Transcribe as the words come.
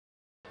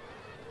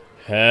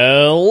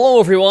Hello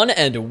everyone,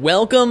 and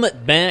welcome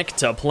back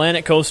to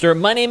Planet Coaster.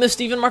 My name is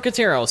Steven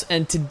Marqueteros,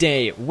 and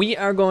today we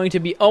are going to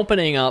be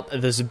opening up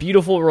this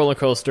beautiful roller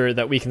coaster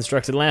that we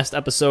constructed last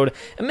episode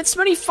amidst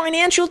many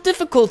financial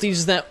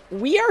difficulties that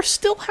we are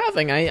still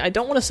having. I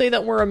don't want to say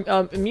that we're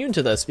immune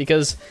to this,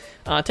 because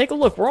take a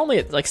look, we're only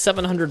at like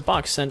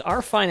 $700, and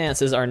our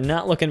finances are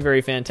not looking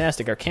very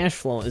fantastic. Our cash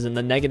flow is in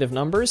the negative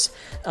numbers,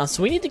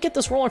 so we need to get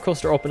this roller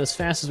coaster open as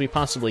fast as we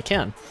possibly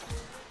can.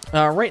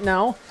 Right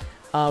now,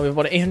 we have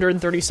about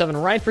 837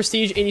 ride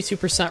prestige,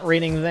 82%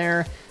 rating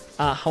there.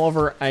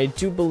 However, I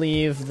do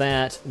believe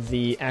that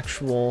the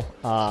actual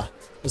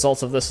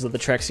results of this is that the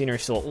track scenery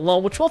is still low,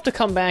 which we'll have to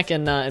come back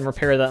and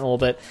repair that in a little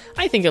bit.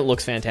 I think it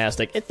looks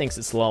fantastic. It thinks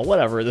it's low.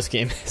 Whatever. This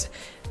game is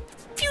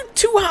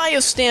too high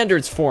of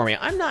standards for me.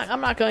 I'm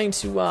not going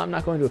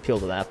to appeal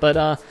to that.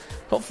 But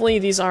hopefully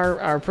these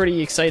are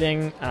pretty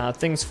exciting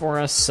things for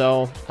us.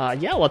 So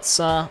yeah, let's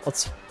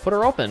put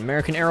her open.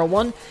 American Aero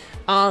 1.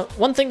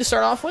 One thing to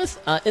start off with,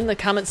 in the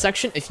comment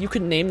section, if you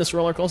could name this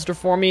roller coaster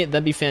for me,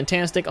 that'd be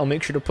fantastic. I'll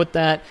make sure to put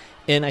that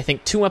in, I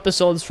think, 2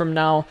 episodes from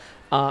now,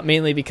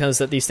 mainly because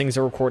these things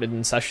are recorded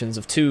in sessions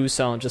of 2,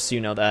 so just so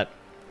you know that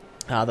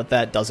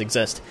that does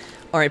exist.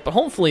 Alright, but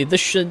hopefully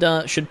this should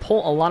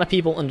pull a lot of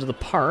people into the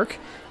park,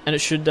 and it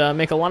should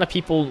make a lot of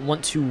people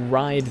want to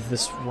ride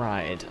this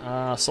ride.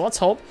 So let's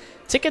hope.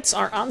 Tickets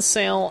are on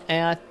sale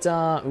at,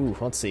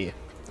 let's see,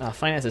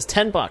 finance is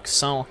 $10,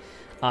 so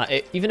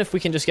even if we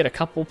can just get a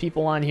couple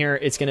people on here,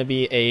 it's going to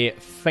be a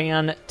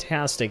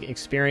fantastic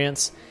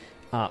experience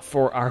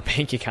for our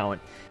bank account.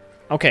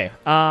 Okay,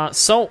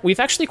 so we've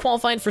actually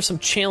qualified for some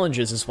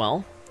challenges as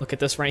well. Look at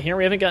this right here.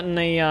 We haven't gotten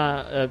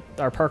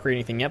our park or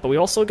anything yet, but we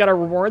also got our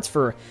rewards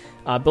for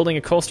building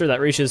a coaster that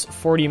reaches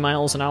 40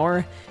 miles an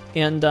hour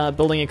and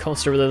building a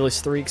coaster with at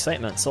least 3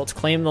 excitement. So let's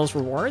claim those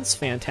rewards.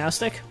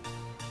 Fantastic.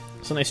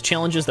 So nice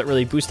challenges that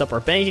really boost up our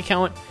bank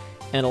account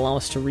and allow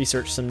us to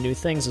research some new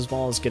things, as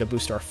well as get a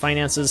boost to our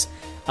finances,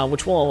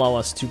 which will allow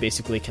us to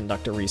basically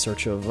conduct a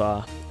research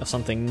of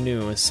something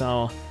new.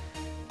 So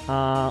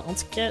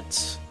let's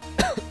get...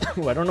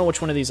 Ooh, I don't know which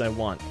one of these I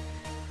want.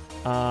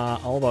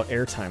 All about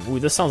airtime. Ooh,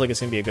 this sounds like it's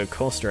going to be a good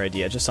coaster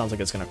idea. It just sounds like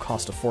it's going to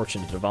cost a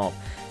fortune to develop.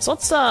 So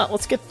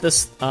let's get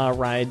this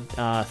ride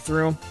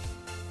through.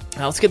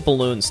 Let's get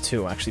balloons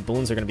too. Actually,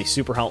 balloons are going to be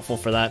super helpful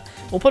for that.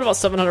 We'll put about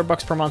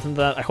 $700 per month into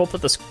that. I hope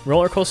that this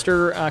roller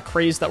coaster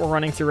craze that we're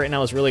running through right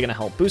now is really going to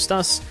help boost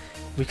us.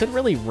 We could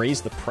really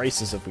raise the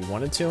prices if we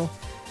wanted to,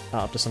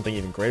 up to something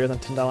even greater than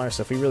 $10.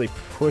 So if we really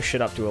push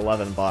it up to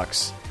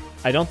 $11,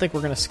 I don't think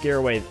we're going to scare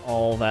away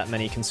all that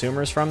many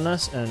consumers from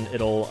this, and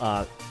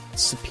it'll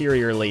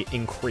superiorly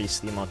increase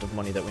the amount of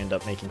money that we end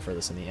up making for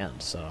this in the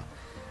end. So,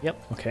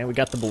 yep. Okay, we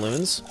got the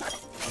balloons.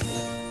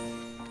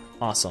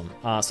 Awesome.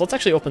 So let's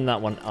actually open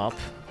that one up,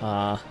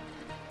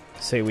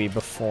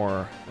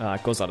 before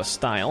it goes out of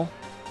style.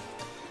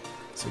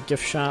 So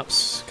gift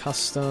shops,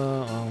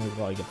 custom,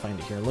 well, you can find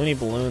it here. Looney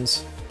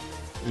balloons.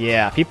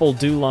 Yeah, people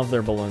do love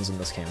their balloons in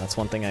this game. That's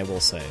one thing I will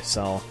say.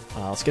 So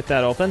let's get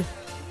that open.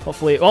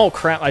 Hopefully, oh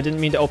crap, I didn't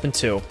mean to open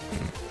 2.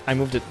 I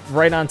moved it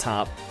right on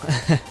top.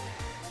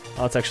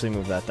 Let's actually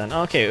move that then.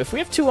 Okay, if we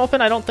have 2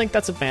 open, I don't think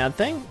that's a bad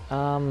thing.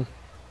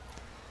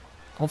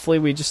 Hopefully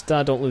we just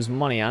don't lose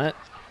money on it.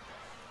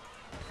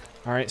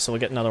 Alright, so we'll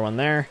get another one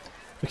there.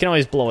 We can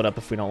always blow it up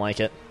if we don't like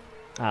it.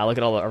 Look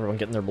at everyone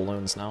getting their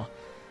balloons now.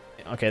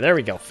 Okay, there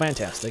we go.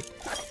 Fantastic.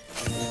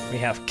 We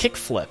have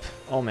kickflip.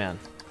 Oh, man.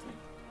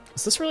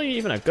 Is this really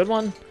even a good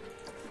one?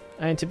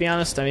 I mean, to be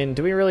honest,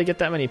 do we really get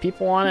that many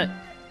people on it?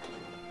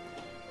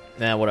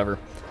 Nah, whatever.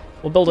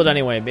 We'll build it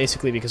anyway,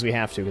 basically because we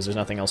have to, because there's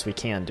nothing else we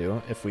can do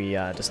if we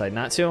decide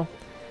not to.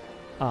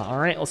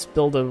 Alright, let's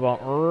build it about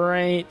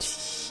right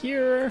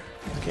here.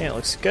 Okay, it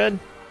looks good.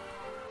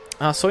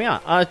 So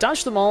yeah,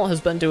 Dodge the Mall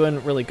has been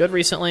doing really good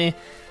recently.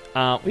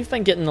 We've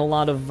been getting a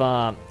lot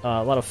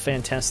of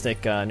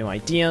fantastic new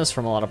ideas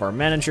from a lot of our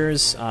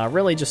managers.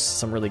 Really, just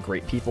some really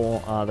great people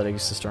that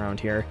exist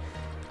around here.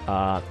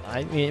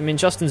 I mean,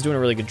 Justin's doing a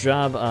really good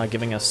job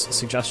giving us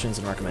suggestions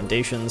and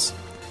recommendations.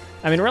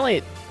 I mean, really,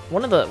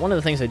 one of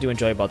the things I do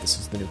enjoy about this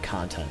is the new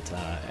content.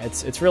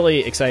 It's really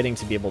exciting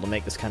to be able to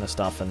make this kind of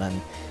stuff and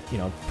then,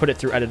 put it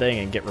through editing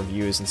and get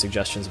reviews and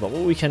suggestions about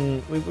what we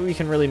can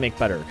really make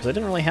better, because I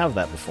didn't really have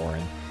that before,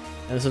 and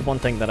this is one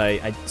thing that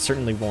I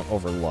certainly won't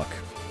overlook.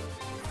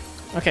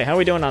 Okay, how are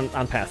we doing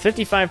on path?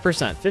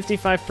 55%.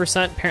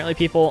 55%. Apparently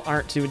people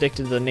aren't too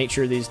addicted to the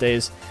nature these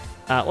days.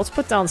 Let's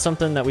put down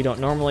something that we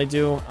don't normally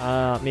do.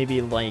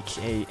 Maybe like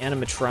a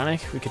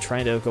animatronic. We could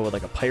try to go with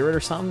like a pirate or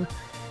something.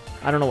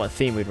 I don't know what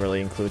theme we'd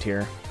really include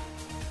here.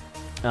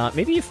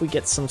 Maybe if we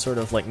get some sort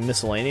of like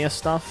miscellaneous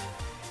stuff,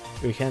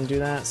 we can do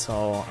that.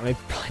 So I mean,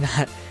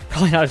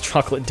 probably not a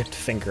chocolate dipped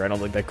finger. I don't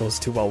think that goes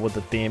too well with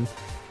the theme.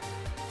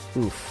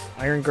 Oof,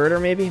 iron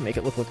girder maybe. Make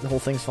it look like the whole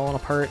thing's falling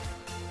apart.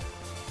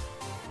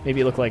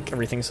 Maybe it look like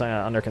everything's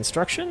under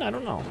construction. I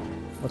don't know.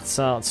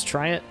 Let's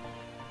try it.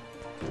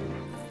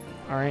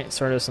 All right,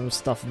 sort of some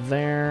stuff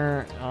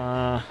there.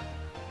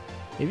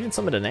 Maybe even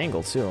some at an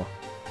angle too.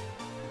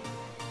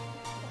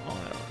 Oh,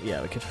 I don't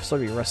yeah, we could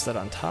sort of rest that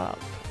on top.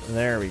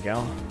 There we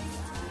go.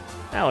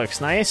 That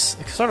looks nice.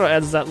 It sort of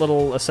adds that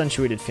little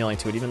accentuated feeling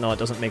to it, even though it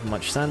doesn't make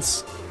much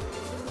sense.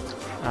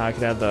 I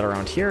could add that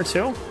around here,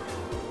 too.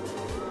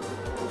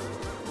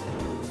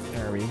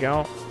 There we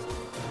go.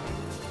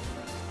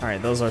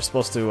 Alright, those are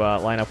supposed to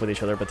line up with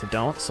each other, but they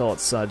don't. So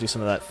let's do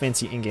some of that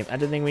fancy in-game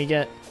editing we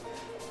get.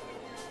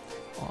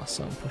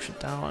 Awesome. Push it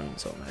down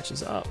so it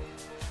matches up.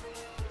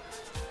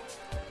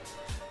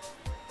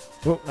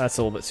 Oop, that's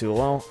a little bit too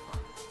low.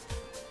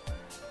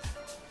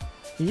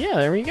 Yeah,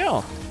 there we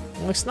go.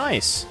 It looks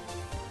nice.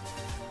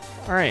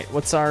 Alright,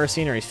 what's our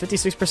scenery?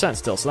 56%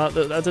 still, so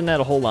that didn't add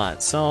a whole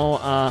lot. So,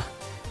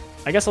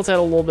 I guess let's add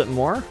a little bit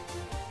more.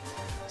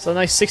 So a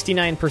nice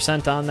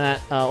 69% on that.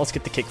 Let's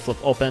get the kickflip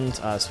opened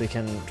so we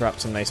can drop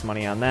some nice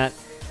money on that.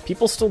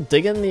 People still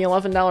digging the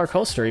 $11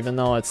 coaster, even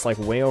though it's like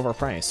way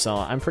overpriced. So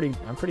I'm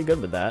pretty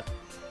good with that.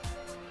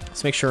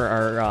 Let's make sure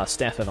our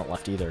staff haven't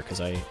left either, because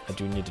I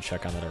do need to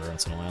check on that every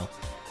once in a while.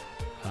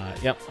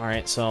 Yep. All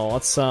right. So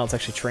let's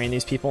actually train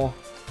these people.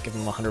 Give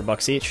them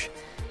 $100 each.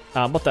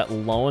 About that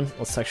loan,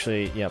 let's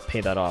actually pay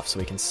that off so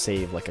we can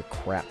save like a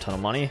crap ton of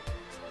money.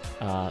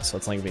 So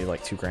it's only gonna be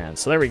like $2 grand.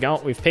 So there we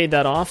go. We've paid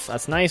that off.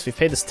 That's nice. We've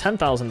paid this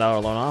 $10,000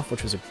 loan off,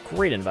 which was a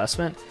great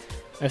investment.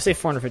 I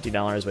saved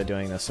 $450 by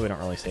doing this, so we don't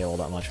really save all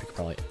that much. We could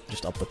probably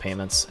just up the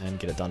payments and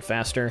get it done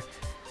faster.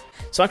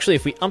 So actually,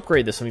 if we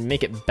upgrade this and we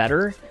make it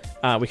better,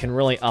 we can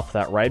really up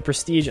that ride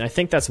prestige. And I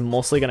think that's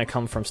mostly going to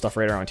come from stuff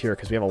right around here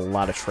because we have a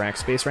lot of track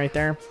space right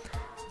there.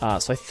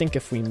 So I think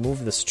if we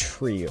move this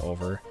tree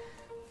over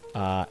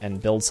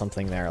and build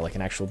something there, like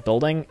an actual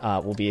building,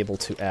 we'll be able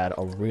to add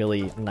a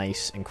really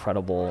nice,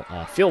 incredible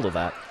feel to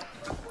that.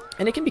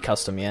 And it can be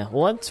custom, yeah.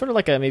 Well, it's sort of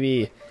like a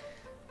maybe...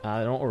 I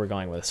don't know what we're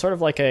going with. Sort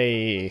of like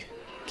a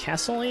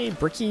castle-y,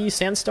 bricky,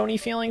 sandstone-y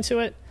feeling to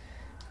it.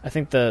 I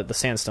think the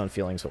sandstone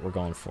feeling is what we're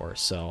going for,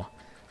 so...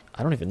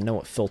 I don't even know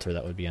what filter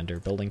that would be under.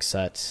 Building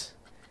set...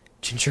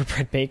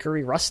 Gingerbread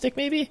bakery? Rustic,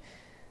 maybe?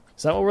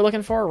 Is that what we're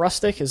looking for?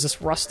 Rustic? Is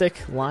this rustic?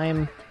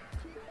 Lime?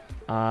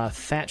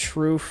 Thatch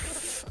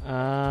roof?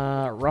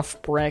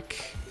 Rough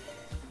brick?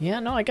 Yeah,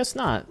 no, I guess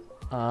not.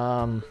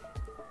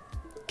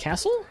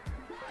 Castle?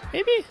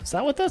 Maybe? Is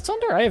that what that's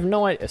under? I have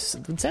no idea.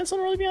 Would sandstone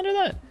really be under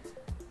that?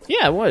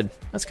 Yeah, it would.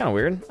 That's kind of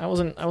weird. I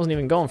wasn't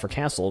even going for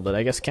castle, but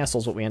I guess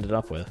castle's what we ended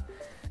up with.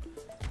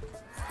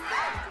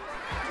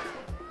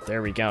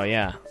 There we go,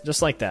 yeah.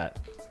 Just like that.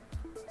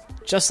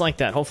 Just like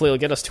that. Hopefully it'll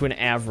get us to an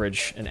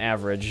average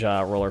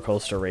roller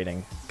coaster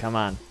rating. Come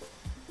on.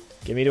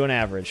 Get me to an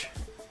average.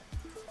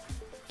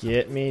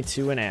 Get me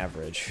to an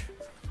average.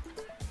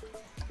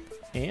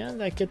 And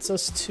that gets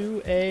us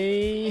to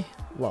a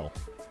low.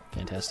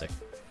 Fantastic.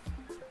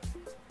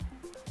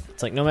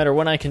 It's like no matter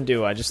what I can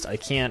do, I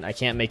can't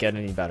make it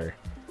any better.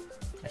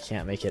 I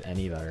can't make it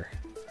any better.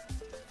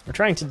 We're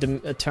trying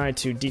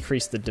to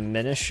decrease the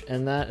diminish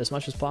in that as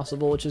much as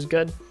possible, which is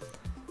good.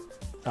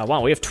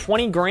 Wow, we have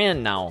 20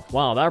 grand now.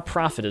 Wow, our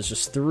profit is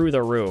just through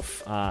the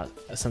roof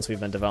since we've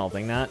been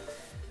developing that,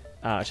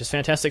 which is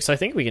fantastic. So I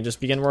think we can just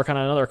begin work on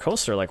another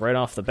coaster like right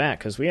off the bat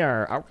because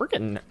we're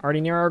getting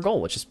already near our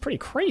goal, which is pretty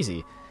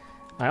crazy.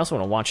 I also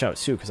want to watch out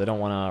too because I don't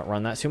want to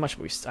run that too much.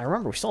 But I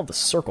remember we still have the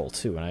circle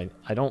too, and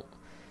I don't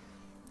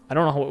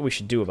know what we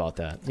should do about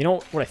that. You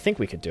know what I think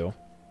we could do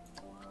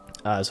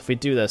is if we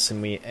do this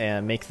and we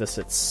make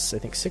this, I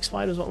think 6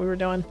 wide is what we were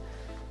doing.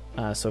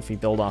 So if we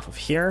build off of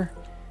here.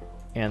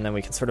 And then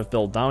we can sort of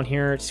build down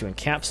here to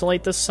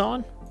encapsulate this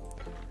zone.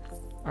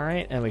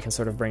 Alright, and we can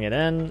sort of bring it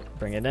in,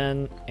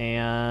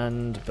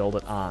 and build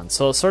it on.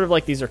 So it's sort of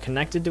like these are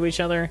connected to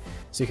each other,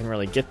 so you can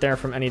really get there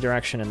from any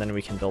direction, and then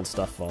we can build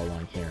stuff all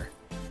along here.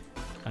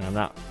 And I'm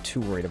not too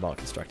worried about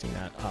constructing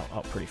that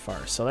out pretty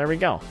far. So there we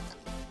go.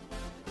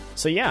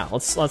 So yeah,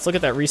 let's look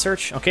at that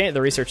research. Okay,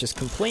 the research is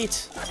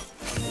complete.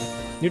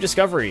 New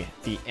discovery,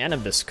 the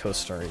Anubis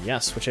coaster.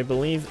 Yes, which I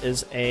believe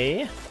is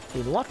a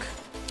luck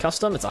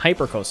custom. It's a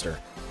hyper coaster.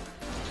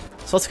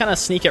 So let's kind of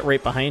sneak it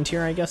right behind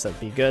here, I guess. That'd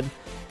be good.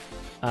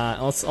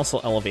 Let's also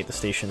elevate the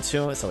station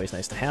too. It's always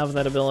nice to have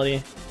that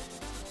ability.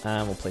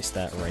 We'll place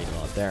that right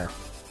about there.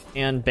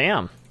 And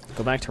bam!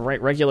 Go back to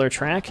regular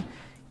track.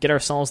 Get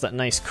ourselves that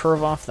nice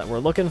curve off that we're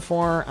looking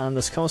for on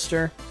this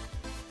coaster.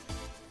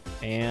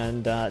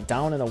 And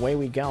down and away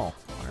we go.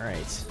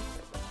 Alright.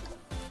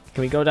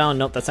 Can we go down?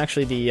 Nope, that's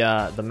actually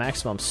the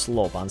maximum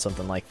slope on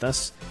something like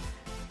this.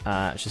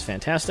 Which is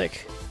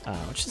fantastic.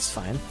 Which is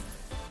fine.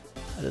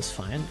 That is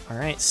fine.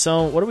 Alright,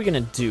 so what are we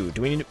going to do?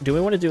 Do we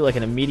want to do like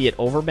an immediate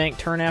overbank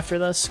turn after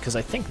this? Because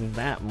I think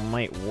that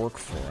might work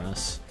for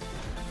us.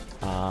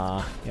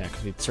 Yeah,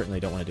 because we certainly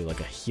don't want to do like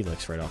a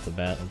helix right off the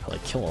bat and probably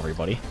kill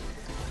everybody.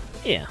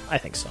 Yeah, I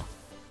think so.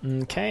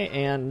 Okay,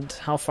 and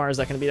how far is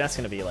that going to be? That's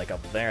going to be like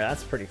up there.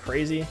 That's pretty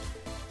crazy.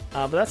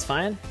 But that's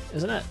fine,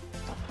 isn't it?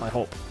 I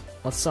hope.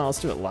 Let's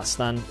do it less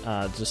then,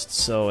 just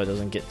so it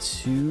doesn't get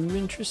too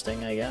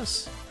interesting, I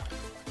guess.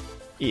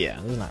 Yeah,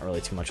 there's not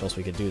really too much else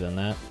we could do than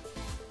that.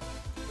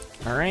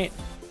 Alright.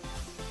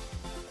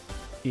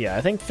 Yeah,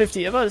 I think the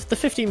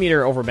 50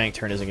 meter overbank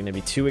turn isn't going to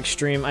be too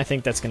extreme. I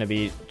think that's going to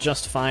be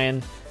just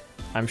fine.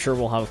 I'm sure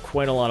we'll have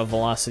quite a lot of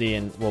velocity,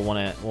 and we'll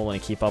want to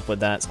keep up with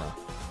that.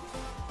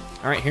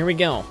 All right, here we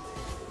go.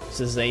 This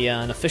is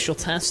an official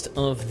test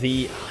of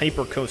the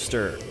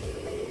Hypercoaster.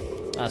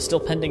 Still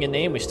pending a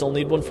name. We still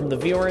need one from the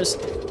viewers.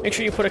 Make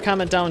sure you put a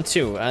comment down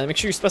too. Make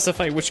sure you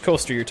specify which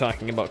coaster you're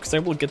talking about, because I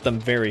will get them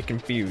very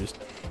confused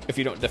if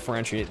you don't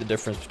differentiate the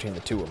difference between the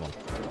two of them.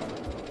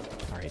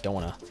 All right, don't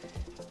wanna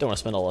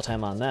spend all the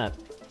time on that.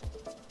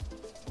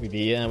 We'd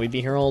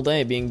be here all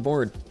day being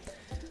bored.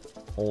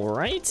 All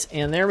right,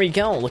 and there we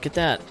go. Look at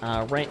that.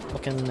 Right,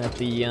 looking at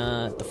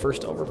the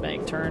first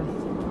overbank turn.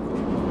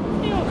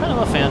 You know, kind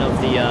of a fan of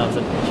the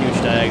huge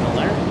diagonal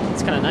there.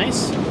 It's kind of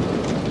nice.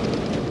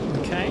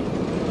 Okay,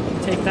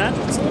 take that.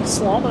 It's a little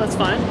slow, but that's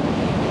fine.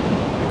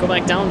 Go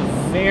back down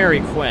very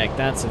quick.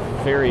 That's a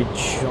very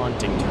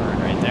jaunting turn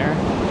right there.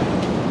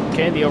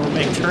 Okay, the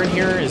overbank turn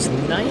here is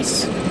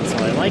nice. That's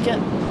how I like it.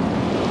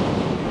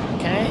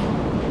 Okay,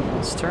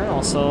 this turn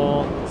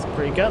also is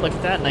pretty good. Look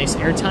at that, nice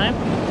airtime.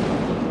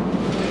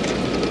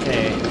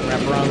 Okay,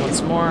 wrap around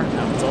once more.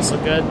 That one's also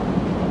good.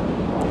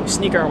 We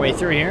sneak our way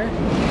through here.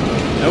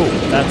 Oh,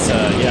 that's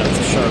a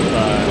sharp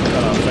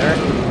cutoff there.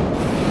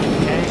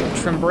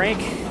 Okay, trim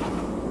brake.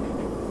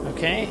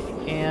 Okay,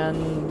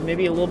 and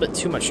maybe a little bit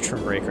too much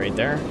trim brake right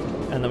there.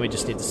 And then we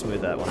just need to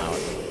smooth that one out.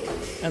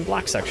 And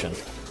block section.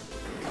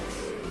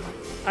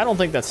 I don't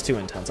think that's too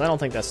intense.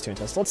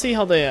 Let's see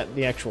how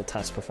the actual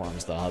test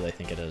performs, though, how they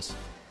think it is.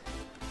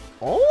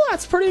 Oh,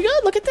 that's pretty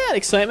good. Look at that.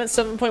 Excitement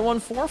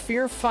 7.14,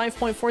 fear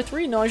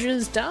 5.43, nausea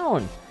is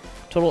down.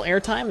 Total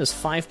airtime is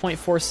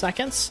 5.4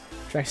 seconds.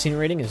 Track scene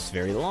rating is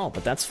very low,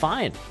 but that's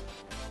fine.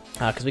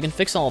 Because we can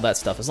fix all that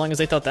stuff. As long as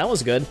they thought that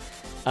was good,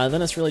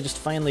 then it's really just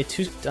finely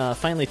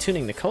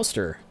tuning the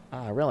coaster,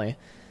 really.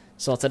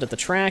 So let's edit the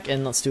track,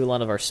 and let's do a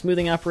lot of our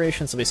smoothing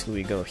operations. So basically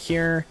we go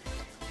here,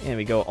 and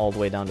we go all the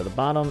way down to the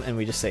bottom, and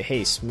we just say,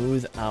 hey,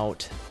 smooth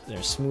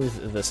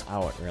this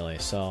out, really.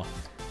 So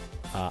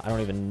I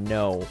don't even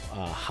know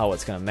how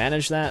it's going to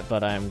manage that,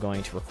 but I'm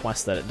going to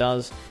request that it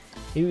does.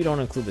 Maybe we don't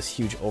include this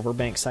huge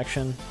overbank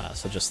section,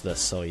 so just this.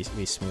 So we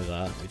just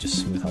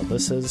smooth how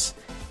this is.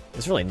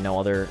 There's really no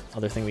other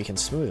thing we can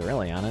smooth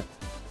really on it.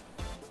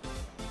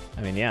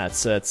 I mean, yeah,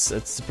 it's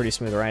a pretty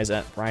smooth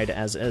ride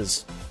as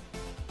is.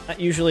 That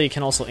usually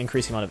can also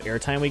increase the amount of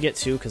airtime we get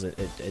too, because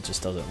it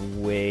just does it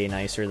way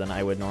nicer than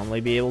I would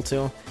normally be able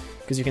to.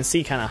 Because you can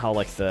see kind of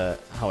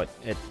how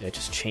it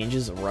just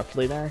changes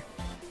abruptly there.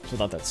 So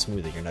without that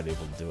smoothing, you're not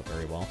able to do it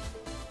very well.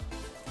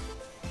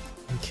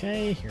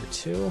 Okay, here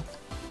too.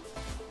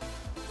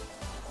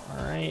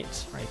 All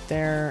right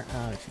there.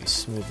 If you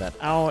smooth that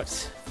out,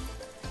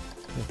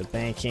 smooth the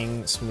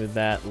banking, smooth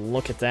that.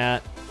 Look at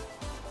that.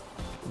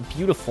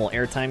 Beautiful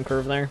airtime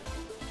curve there.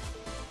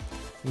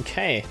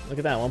 Okay, look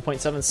at that,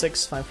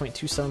 1.76,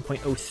 5.2,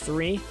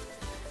 7.03.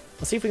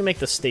 Let's see if we can make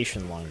the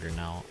station longer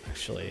now,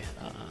 actually.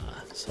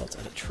 So let's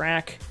edit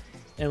track,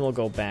 and we'll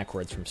go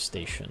backwards from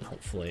station.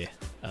 Hopefully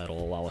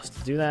that'll allow us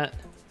to do that.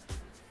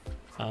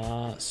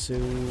 Oh,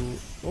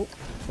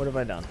 what have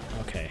I done?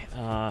 Okay,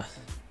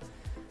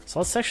 so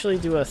let's actually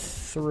do a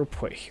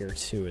throughput here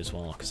too as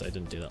well, because I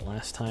didn't do that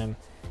last time.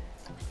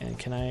 And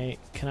can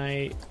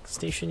I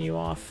station you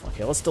off?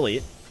 Okay, let's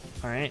delete.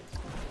 All right.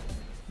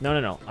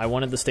 No. I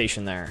wanted the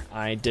station there.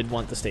 I did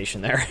want the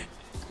station there.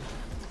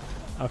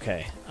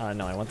 Okay.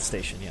 No, I want the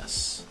station.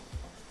 Yes.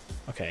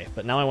 Okay,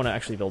 but now I want to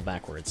actually build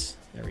backwards.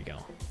 There we go.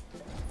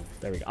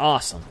 There we go.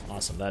 Awesome.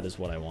 Awesome. That is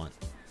what I want.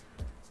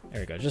 There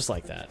we go. Just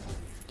like that.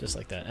 Just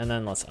like that. And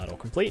then let's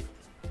auto-complete.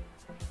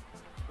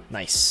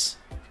 Nice.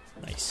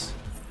 Nice.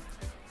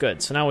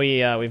 Good. So now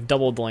we've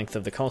doubled the length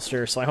of the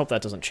coaster, so I hope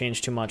that doesn't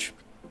change too much.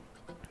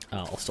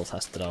 I'll still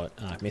test it out,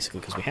 basically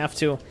because we have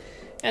to,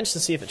 and just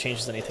to see if it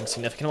changes anything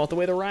significant about the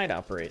way the ride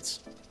operates.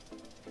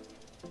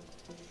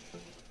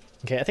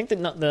 Okay, I think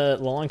that the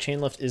long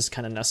chain lift is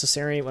kind of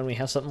necessary when we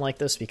have something like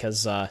this,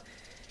 because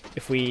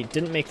if we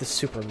didn't make this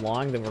super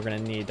long, then we're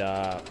going to need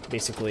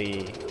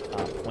basically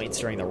points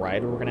during the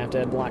ride where we're going to have to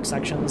add block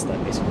sections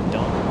that basically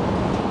don't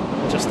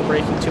adjust the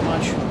braking too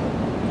much.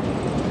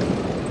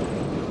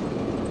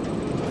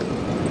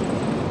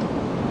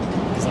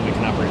 Because then we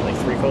can operate like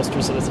 3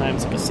 coasters at a time.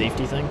 It's like a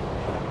safety thing.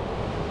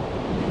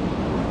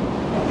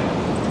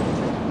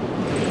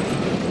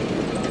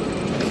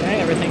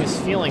 Okay, everything is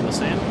feeling the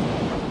same.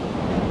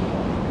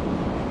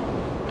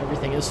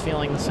 Everything is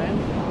feeling the same.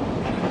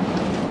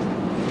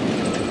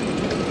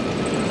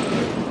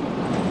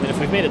 And if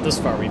we've made it this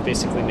far, we've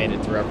basically made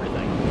it through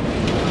everything.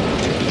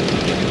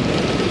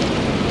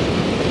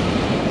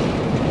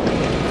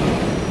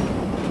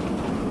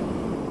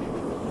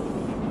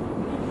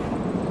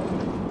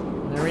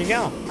 There we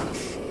go.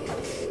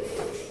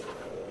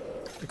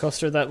 The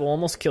coaster that will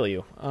almost kill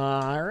you.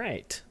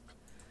 Alright.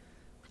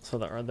 So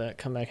that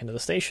come back into the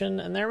station,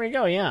 and there we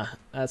go, yeah.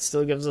 That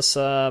still gives us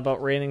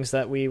about ratings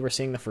that we were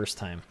seeing the first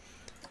time.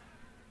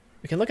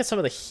 We can look at some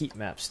of the heat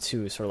maps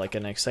too, sort of like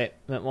an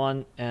excitement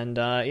one, and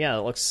yeah,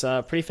 it looks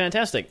pretty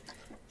fantastic.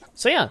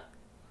 So yeah,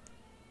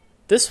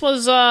 this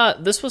was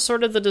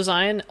sort of the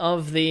design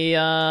of the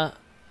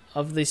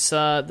this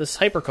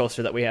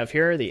hypercoaster that we have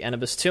here, the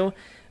Anubis 2.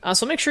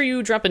 So make sure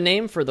you drop a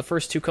name for the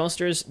first 2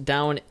 coasters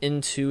down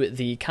into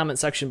the comment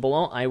section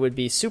below. I would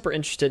be super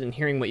interested in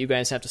hearing what you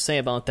guys have to say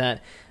about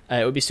that.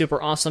 It would be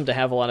super awesome to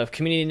have a lot of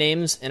community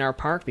names in our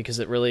park because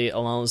it really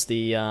allows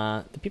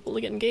the people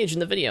to get engaged in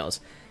the videos.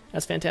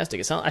 That's fantastic.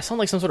 I sound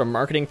like some sort of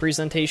marketing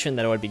presentation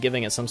that I would be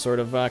giving at some sort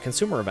of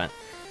consumer event.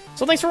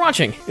 So thanks for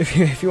watching.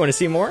 If you want to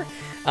see more,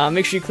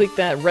 make sure you click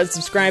that red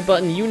subscribe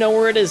button. You know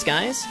where it is,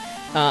 guys.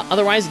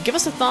 Otherwise, give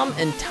us a thumb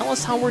and tell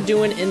us how we're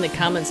doing in the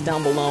comments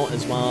down below,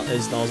 as well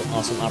as those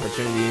awesome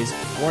opportunities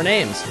for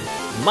names.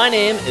 My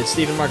name is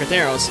Steven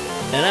Marqueteros,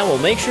 and I will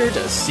make sure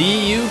to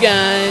see you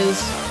guys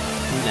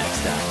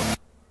next time.